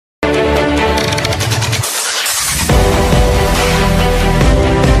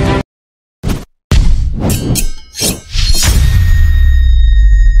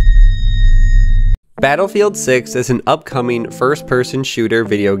Battlefield 6 is an upcoming first-person shooter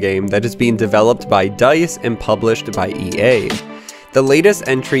video game that is being developed by DICE and published by EA. The latest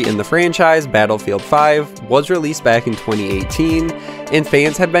entry in the franchise, Battlefield 5, was released back in 2018, and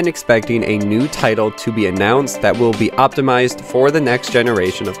fans have been expecting a new title to be announced that will be optimized for the next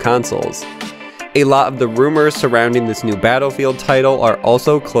generation of consoles. A lot of the rumors surrounding this new Battlefield title are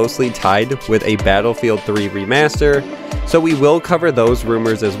also closely tied with a Battlefield 3 remaster, so we will cover those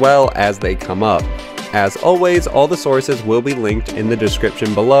rumors as well as they come up. As always, all the sources will be linked in the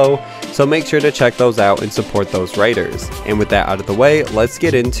description below, so make sure to check those out and support those writers. And with that out of the way, let's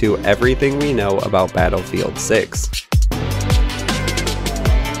get into everything we know about Battlefield 6.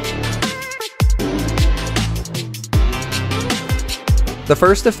 The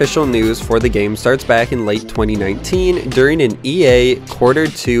first official news for the game starts back in late 2019 during an EA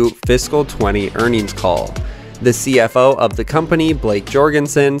Q2 Fiscal 20 earnings call. The CFO of the company, Blake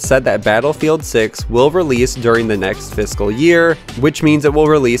Jorgensen, said that Battlefield 6 will release during the next fiscal year, which means it will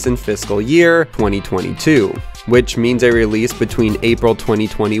release in fiscal year 2022, which means a release between April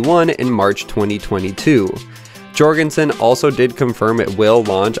 2021 and March 2022. Jorgensen also did confirm it will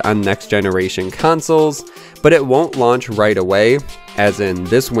launch on next generation consoles, but it won't launch right away, as in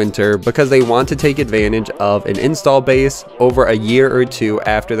this winter, because they want to take advantage of an install base over a year or two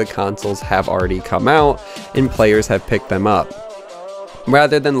after the consoles have already come out and players have picked them up,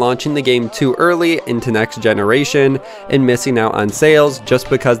 rather than launching the game too early into next generation and missing out on sales just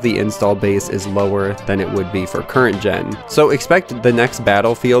because the install base is lower than it would be for current gen. So expect the next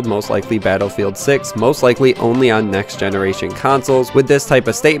Battlefield, most likely Battlefield 6, most likely only on next generation consoles with this type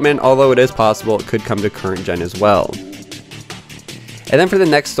of statement, although it is possible it could come to current gen as well. And then for the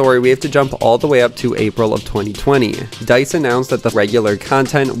next story, we have to jump all the way up to April of 2020. DICE announced that the regular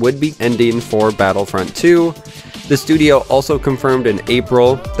content would be ending for Battlefront 2. The studio also confirmed in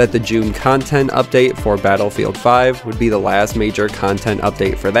April that the June content update for Battlefield 5 would be the last major content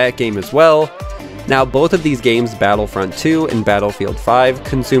update for that game as well. Now, both of these games, Battlefront 2 and Battlefield 5,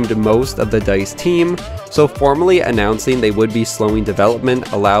 consumed most of the DICE team, so formally announcing they would be slowing development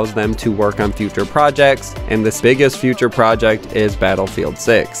allows them to work on future projects, and this biggest future project is Battlefield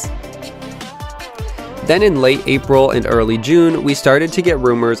 6. Then in late April and early June, we started to get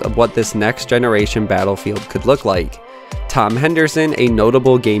rumors of what this next generation Battlefield could look like. Tom Henderson, a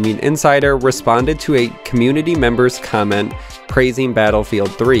notable gaming insider, responded to a community member's comment praising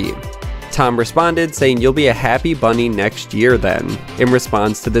Battlefield 3. Tom responded saying, "You'll be a happy bunny next year then," in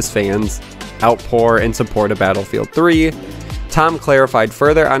response to this fan's outpour in support of Battlefield 3. Tom clarified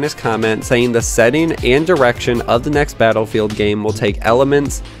further on his comment, saying the setting and direction of the next Battlefield game will take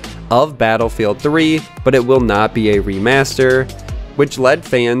elements of Battlefield 3, but it will not be a remaster, which led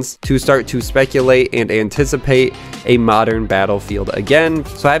fans to start to speculate and anticipate a modern Battlefield again.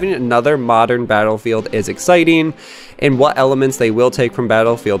 So having another modern Battlefield is exciting, and what elements they will take from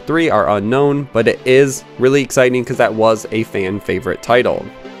Battlefield 3 are unknown, but it is really exciting because that was a fan favorite title.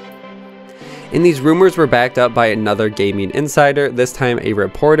 And these rumors were backed up by another gaming insider, this time a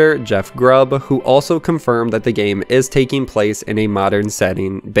reporter, Jeff Grubb, who also confirmed that the game is taking place in a modern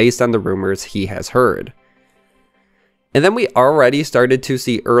setting based on the rumors he has heard. And then we already started to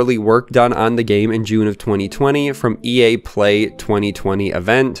see early work done on the game in June of 2020 from EA Play 2020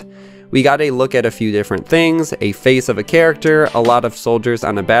 event. We got a look at a few different things, a face of a character, a lot of soldiers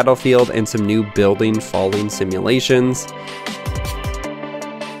on a battlefield, and some new building falling simulations.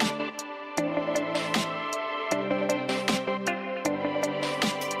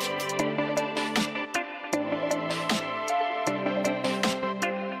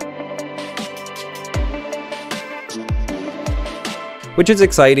 Which is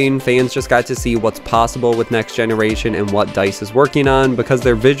exciting. Fans just got to see what's possible with next generation and what DICE is working on, because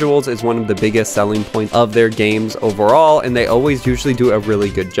their visuals is one of the biggest selling points of their games overall, and they always usually do a really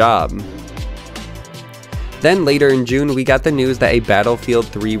good job. Then later in June, we got the news that a Battlefield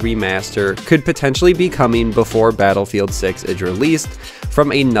 3 remaster could potentially be coming before Battlefield 6 is released,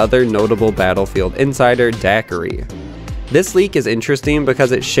 from another notable Battlefield insider, Daiquiri. This leak is interesting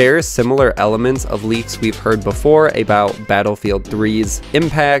because it shares similar elements of leaks we've heard before about Battlefield 3's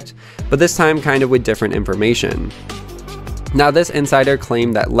impact, but this time kind of with different information. Now, this insider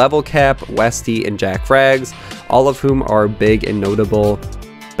claimed that Level Cap, Westy, and Jack Frags, all of whom are big and notable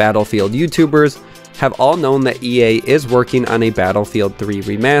Battlefield YouTubers, have all known that EA is working on a Battlefield 3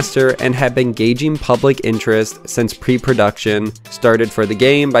 remaster and have been gauging public interest since pre-production started for the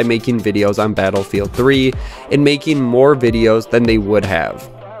game by making videos on Battlefield 3 and making more videos than they would have.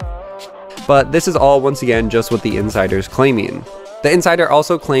 But this is all once again just what the insiders claiming. The insider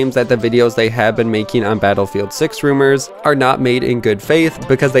also claims that the videos they have been making on Battlefield 6 rumors are not made in good faith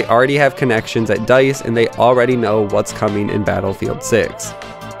because they already have connections at DICE and they already know what's coming in Battlefield 6.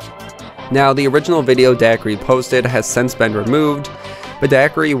 Now, the original video Daiquiri posted has since been removed, but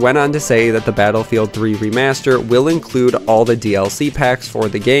Daiquiri went on to say that the Battlefield 3 remaster will include all the DLC packs for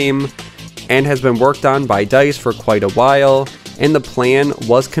the game and has been worked on by DICE for quite a while, and the plan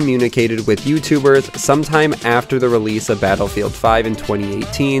was communicated with YouTubers sometime after the release of Battlefield 5 in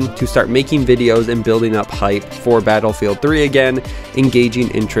 2018 to start making videos and building up hype for Battlefield 3 again, engaging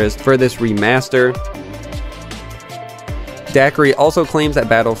interest for this remaster. Daiquiri also claims that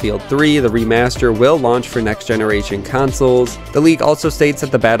Battlefield 3, the remaster, will launch for next generation consoles. The leak also states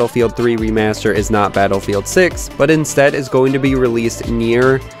that the Battlefield 3 remaster is not Battlefield 6, but instead is going to be released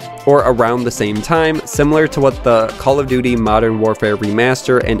near or around the same time, similar to what the Call of Duty Modern Warfare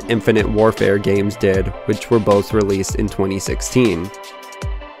Remaster and Infinite Warfare games did, which were both released in 2016.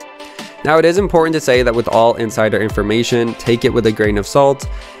 Now, it is important to say that with all insider information, take it with a grain of salt,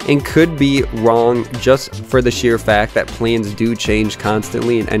 and could be wrong just for the sheer fact that plans do change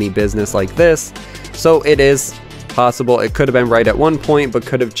constantly in any business like this, so it is possible it could have been right at one point but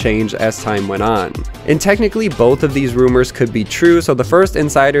could have changed as time went on. And technically both of these rumors could be true. So the first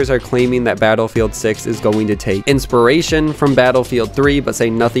insiders are claiming that Battlefield 6 is going to take inspiration from Battlefield 3 but say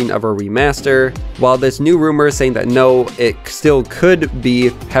nothing of a remaster, while this new rumor is saying that no, it still could be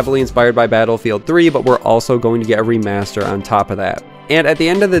heavily inspired by Battlefield 3 but we're also going to get a remaster on top of that. And at the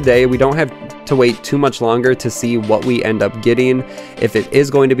end of the day, we don't have to wait too much longer to see what we end up getting, if it is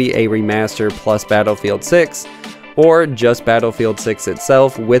going to be a remaster plus Battlefield 6 or just Battlefield 6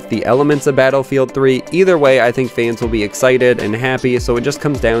 itself with the elements of Battlefield 3. Either way, I think fans will be excited and happy, so it just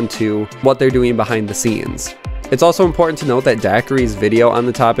comes down to what they're doing behind the scenes. It's also important to note that Daiquiri's video on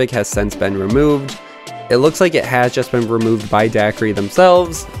the topic has since been removed. It looks like it has just been removed by Daiquiri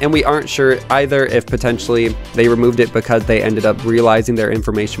themselves, and we aren't sure either if potentially they removed it because they ended up realizing their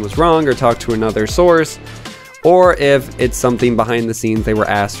information was wrong or talked to another source, or if it's something behind the scenes they were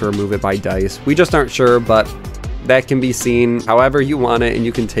asked to remove it by DICE. We just aren't sure, but that can be seen however you want it, and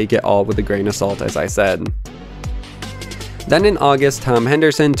you can take it all with a grain of salt, as I said. Then in August, Tom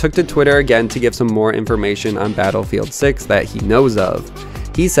Henderson took to Twitter again to give some more information on Battlefield 6 that he knows of.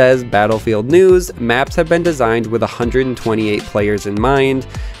 He says, Battlefield news, maps have been designed with 128 players in mind,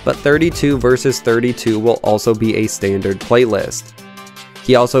 but 32 versus 32 will also be a standard playlist.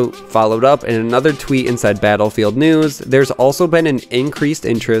 He also followed up in another tweet and said, Battlefield news, there's also been an increased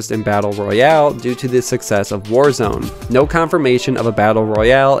interest in Battle Royale due to the success of Warzone. No confirmation of a Battle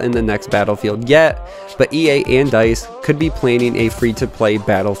Royale in the next Battlefield yet, but EA and DICE could be planning a free-to-play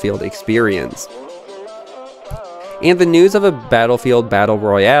Battlefield experience. And the news of a Battlefield Battle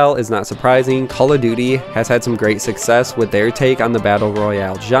Royale is not surprising. Call of Duty has had some great success with their take on the Battle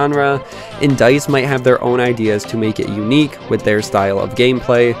Royale genre, and DICE might have their own ideas to make it unique with their style of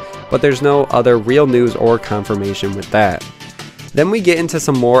gameplay, but there's no other real news or confirmation with that. Then we get into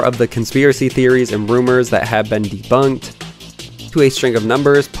some more of the conspiracy theories and rumors that have been debunked, to a string of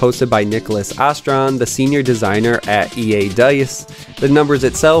numbers posted by Nicholas Ostron, the senior designer at EA DICE. The numbers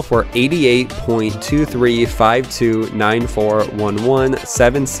itself were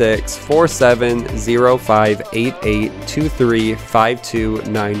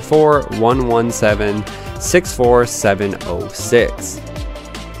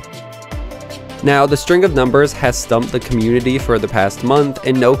Now, the string of numbers has stumped the community for the past month,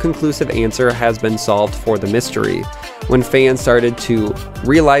 and no conclusive answer has been solved for the mystery. When fans started to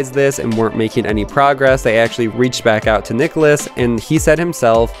realize this and weren't making any progress, they actually reached back out to Nicholas, and he said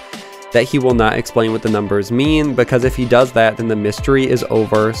himself that he will not explain what the numbers mean, because if he does that, then the mystery is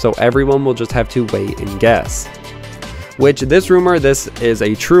over, so everyone will just have to wait and guess. Which, this rumor, this is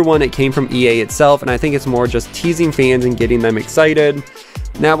a true one. It came from EA itself, and I think it's more just teasing fans and getting them excited.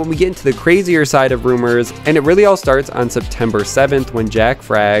 Now, when we get into the crazier side of rumors, and it really all starts on September 7th when Jack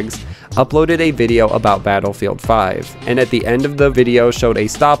Frags uploaded a video about Battlefield 5, and at the end of the video showed a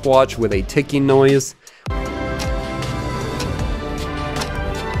stopwatch with a ticking noise.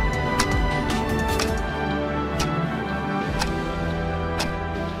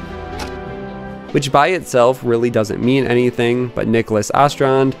 Which by itself really doesn't mean anything, but Nicholas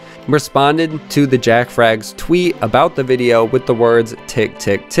Ostrand responded to the Jack Frags tweet about the video with the words tick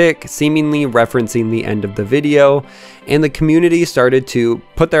tick tick, seemingly referencing the end of the video, and the community started to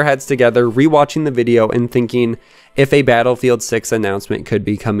put their heads together, rewatching the video and thinking if a Battlefield 6 announcement could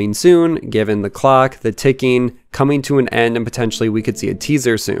be coming soon, given the clock, the ticking, coming to an end, and potentially we could see a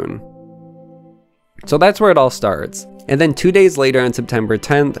teaser soon. So that's where it all starts. And then 2 days later on September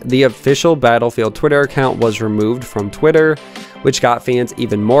 10th, the official Battlefield Twitter account was removed from Twitter, which got fans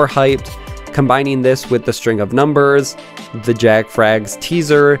even more hyped. Combining this with the string of numbers, the Jack Frags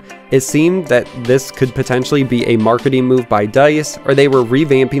teaser, it seemed that this could potentially be a marketing move by DICE, or they were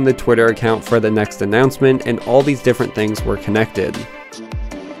revamping the Twitter account for the next announcement, and all these different things were connected.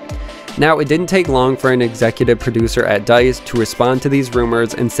 Now, it didn't take long for an executive producer at DICE to respond to these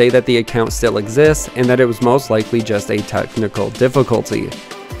rumors and say that the account still exists and that it was most likely just a technical difficulty.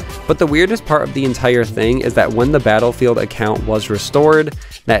 But the weirdest part of the entire thing is that when the Battlefield account was restored,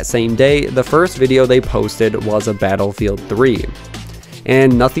 that same day, the first video they posted was of Battlefield 3.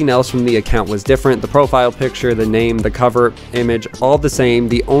 And nothing else from the account was different. The profile picture, the name, the cover image, all the same.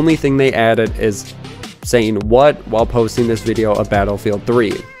 The only thing they added is saying "what" while posting this video of Battlefield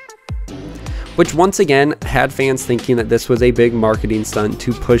 3. Which once again had fans thinking that this was a big marketing stunt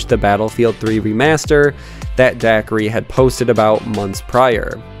to push the Battlefield 3 remaster that Daiquiri had posted about months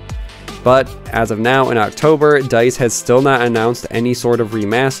prior. But as of now in October, DICE has still not announced any sort of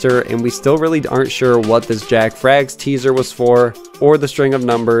remaster, and we still really aren't sure what this Jack Frags teaser was for, or the string of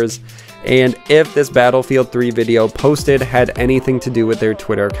numbers, and if this Battlefield 3 video posted had anything to do with their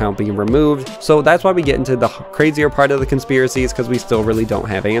Twitter account being removed. So that's why we get into the crazier part of the conspiracies, because we still really don't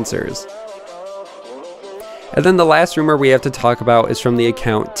have answers. And then the last rumor we have to talk about is from the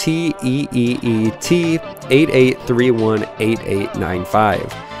account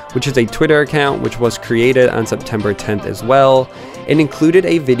TEET88318895, which is a Twitter account which was created on September 10th as well, and included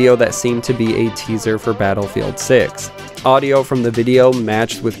a video that seemed to be a teaser for Battlefield 6. Audio from the video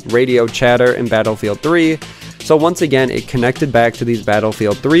matched with radio chatter in Battlefield 3, so once again it connected back to these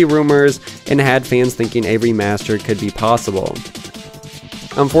Battlefield 3 rumors and had fans thinking a remaster could be possible.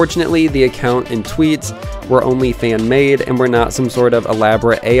 Unfortunately, the account and tweets were only fan-made and were not some sort of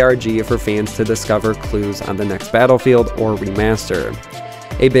elaborate ARG for fans to discover clues on the next Battlefield or remaster.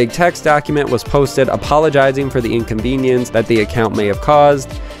 A big text document was posted apologizing for the inconvenience that the account may have caused,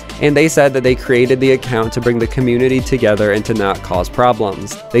 and they said that they created the account to bring the community together and to not cause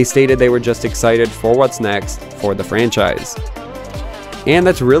problems. They stated they were just excited for what's next for the franchise. And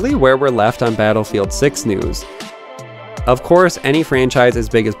that's really where we're left on Battlefield 6 news. Of course, any franchise as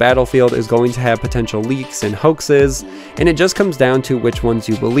big as Battlefield is going to have potential leaks and hoaxes, and it just comes down to which ones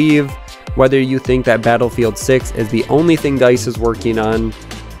you believe, whether you think that Battlefield 6 is the only thing DICE is working on,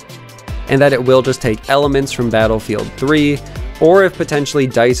 and that it will just take elements from Battlefield 3, or if potentially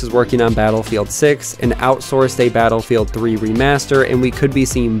DICE is working on Battlefield 6 and outsourced a Battlefield 3 remaster, and we could be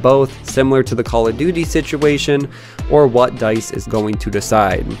seeing both, similar to the Call of Duty situation, or what DICE is going to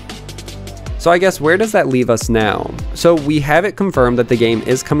decide. So I guess where does that leave us now? So we have it confirmed that the game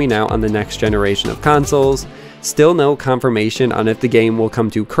is coming out on the next generation of consoles. Still no confirmation on if the game will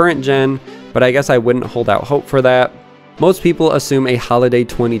come to current gen, but I guess I wouldn't hold out hope for that. Most people assume a holiday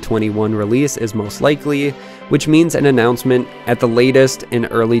 2021 release is most likely, which means an announcement at the latest in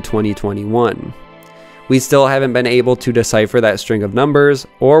early 2021. We still haven't been able to decipher that string of numbers,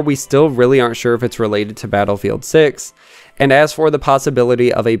 or we still really aren't sure if it's related to Battlefield 6. And as for the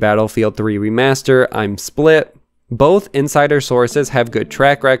possibility of a Battlefield 3 remaster, I'm split. Both insider sources have good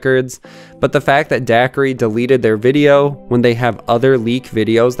track records, but the fact that Daiquiri deleted their video when they have other leak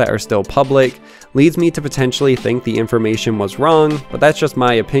videos that are still public leads me to potentially think the information was wrong, but that's just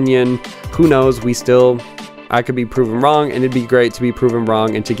my opinion. Who knows, I could be proven wrong, and it'd be great to be proven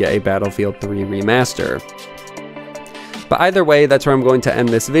wrong and to get a Battlefield 3 remaster. But either way, that's where I'm going to end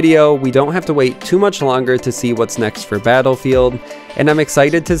this video. We don't have to wait too much longer to see what's next for Battlefield, and I'm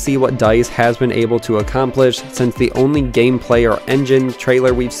excited to see what DICE has been able to accomplish since the only gameplay or engine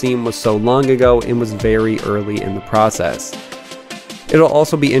trailer we've seen was so long ago and was very early in the process. It'll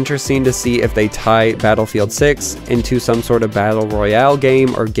also be interesting to see if they tie Battlefield 6 into some sort of battle royale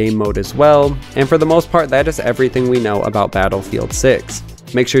game or game mode as well, and for the most part that is everything we know about Battlefield 6.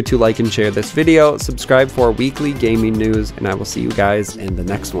 Make sure to like and share this video, subscribe for weekly gaming news, and I will see you guys in the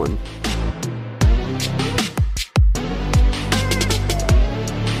next one.